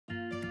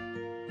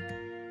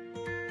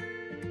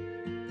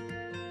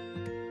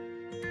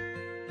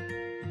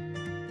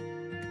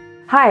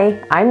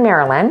Hi, I'm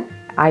Marilyn.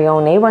 I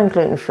own A1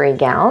 Gluten-Free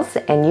Gals,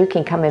 and you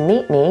can come and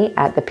meet me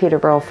at the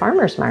Peterborough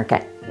Farmers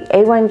Market.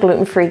 A1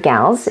 Gluten-Free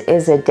Gals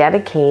is a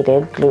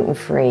dedicated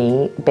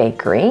gluten-free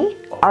bakery.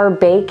 Our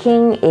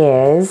baking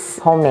is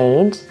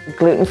homemade,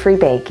 gluten-free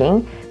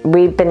baking.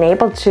 We've been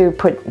able to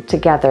put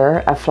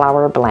together a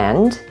flour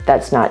blend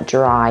that's not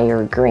dry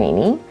or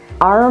grainy.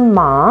 Our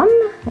mom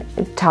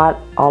taught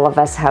all of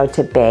us how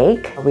to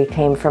bake. We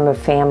came from a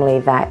family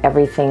that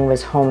everything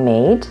was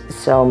homemade,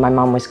 so my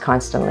mom was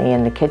constantly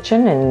in the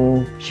kitchen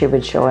and she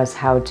would show us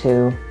how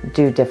to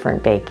do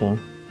different baking.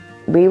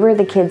 We were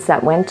the kids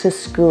that went to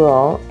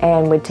school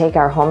and would take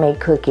our homemade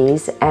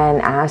cookies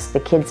and ask the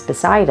kids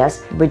beside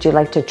us, would you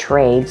like to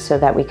trade so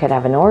that we could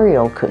have an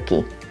Oreo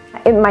cookie?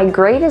 In my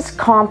greatest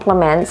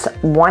compliments,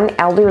 one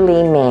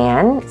elderly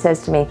man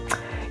says to me,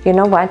 you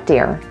know what,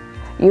 dear?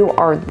 You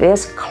are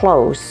this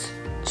close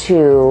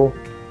to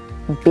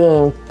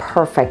being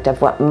perfect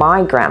of what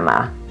my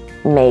grandma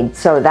made.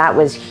 So that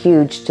was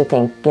huge to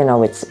think, you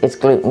know, it's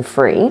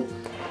gluten-free.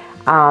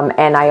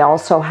 And I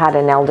also had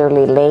an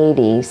elderly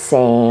lady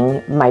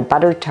saying my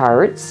butter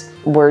tarts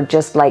were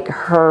just like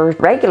her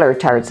regular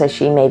tarts that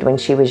she made when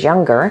she was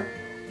younger,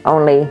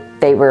 only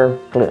they were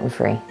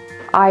gluten-free.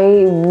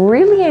 I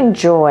really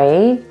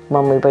enjoy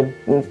when we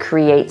would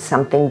create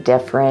something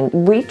different.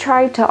 We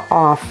try to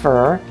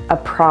offer a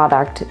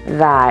product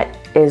that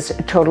is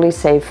totally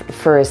safe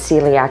for a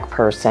celiac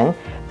person,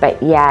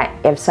 but yet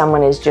if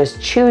someone is just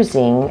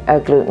choosing a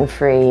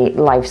gluten-free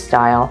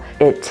lifestyle,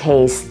 it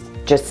tastes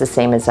just the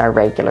same as our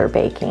regular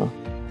baking.